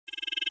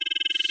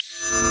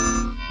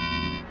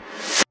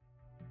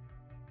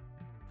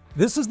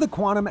This is the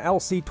Quantum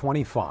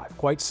LC25.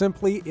 Quite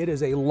simply, it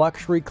is a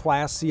luxury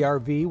class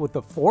CRV with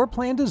a floor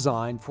plan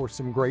designed for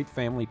some great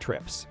family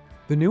trips.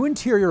 The new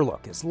interior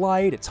look is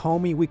light, it's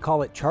homey, we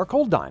call it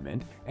charcoal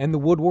diamond, and the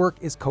woodwork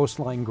is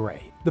coastline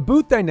gray. The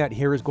booth dinette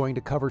here is going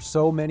to cover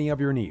so many of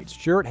your needs.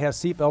 Sure, it has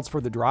seatbelts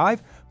for the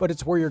drive, but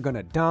it's where you're going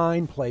to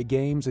dine, play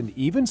games, and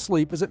even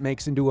sleep as it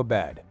makes into a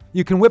bed.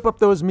 You can whip up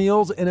those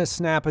meals in a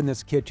snap in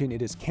this kitchen.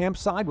 It is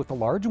campside with a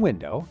large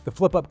window. The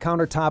flip-up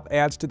countertop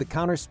adds to the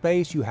counter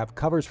space. You have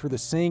covers for the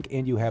sink,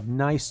 and you have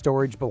nice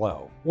storage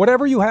below.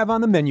 Whatever you have on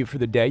the menu for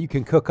the day, you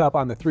can cook up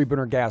on the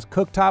 3-burner gas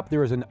cooktop.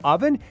 There is an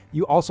oven.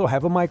 You also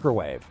have a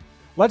microwave.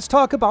 Let's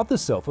talk about the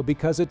sofa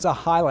because it's a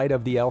highlight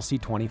of the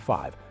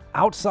LC25.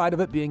 Outside of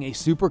it being a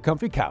super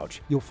comfy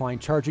couch, you'll find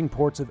charging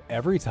ports of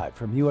every type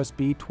from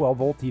USB, 12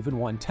 volt, even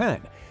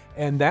 110.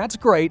 And that's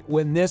great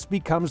when this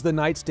becomes the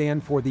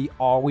nightstand for the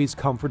always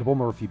comfortable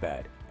Murphy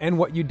bed. And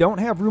what you don't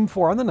have room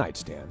for on the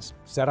nightstands,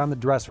 set on the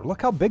dresser.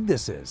 Look how big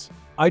this is.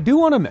 I do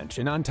want to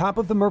mention, on top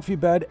of the Murphy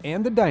bed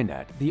and the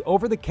dinette, the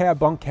over-the-cab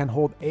bunk can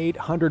hold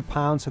 800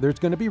 pounds, so there's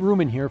going to be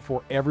room in here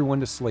for everyone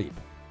to sleep.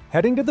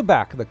 Heading to the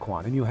back of the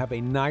Quantum, you have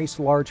a nice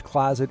large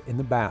closet in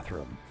the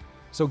bathroom.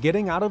 So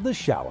getting out of the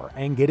shower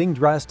and getting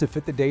dressed to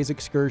fit the day's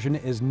excursion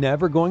is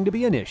never going to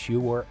be an issue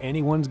where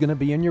anyone's going to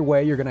be in your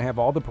way. You're going to have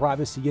all the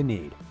privacy you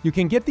need. You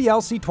can get the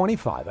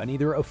LC25 on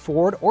either a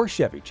Ford or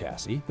Chevy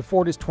chassis. The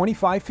Ford is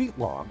 25 feet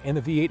long and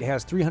the V8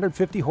 has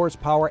 350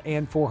 horsepower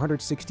and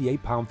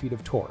 468 pound-feet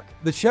of torque.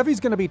 The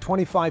Chevy's going to be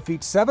 25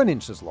 feet 7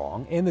 inches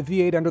long and the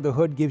V8 under the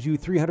hood gives you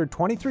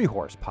 323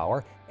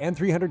 horsepower and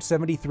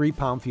 373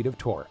 pound-feet of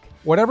torque.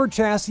 Whatever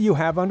chassis you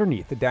have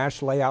underneath, the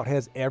dash layout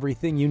has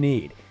everything you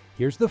need.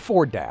 Here's the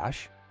Ford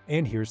dash,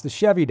 and here's the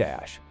Chevy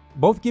dash.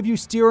 Both give you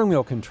steering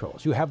wheel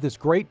controls. You have this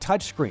great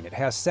touchscreen. It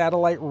has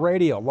satellite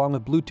radio along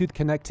with Bluetooth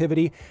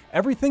connectivity.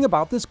 Everything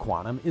about this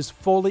Quantum is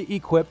fully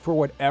equipped for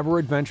whatever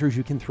adventures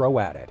you can throw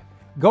at it.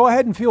 Go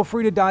ahead and feel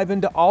free to dive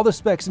into all the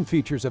specs and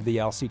features of the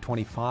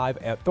LC25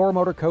 at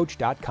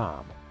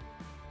thormotorcoach.com.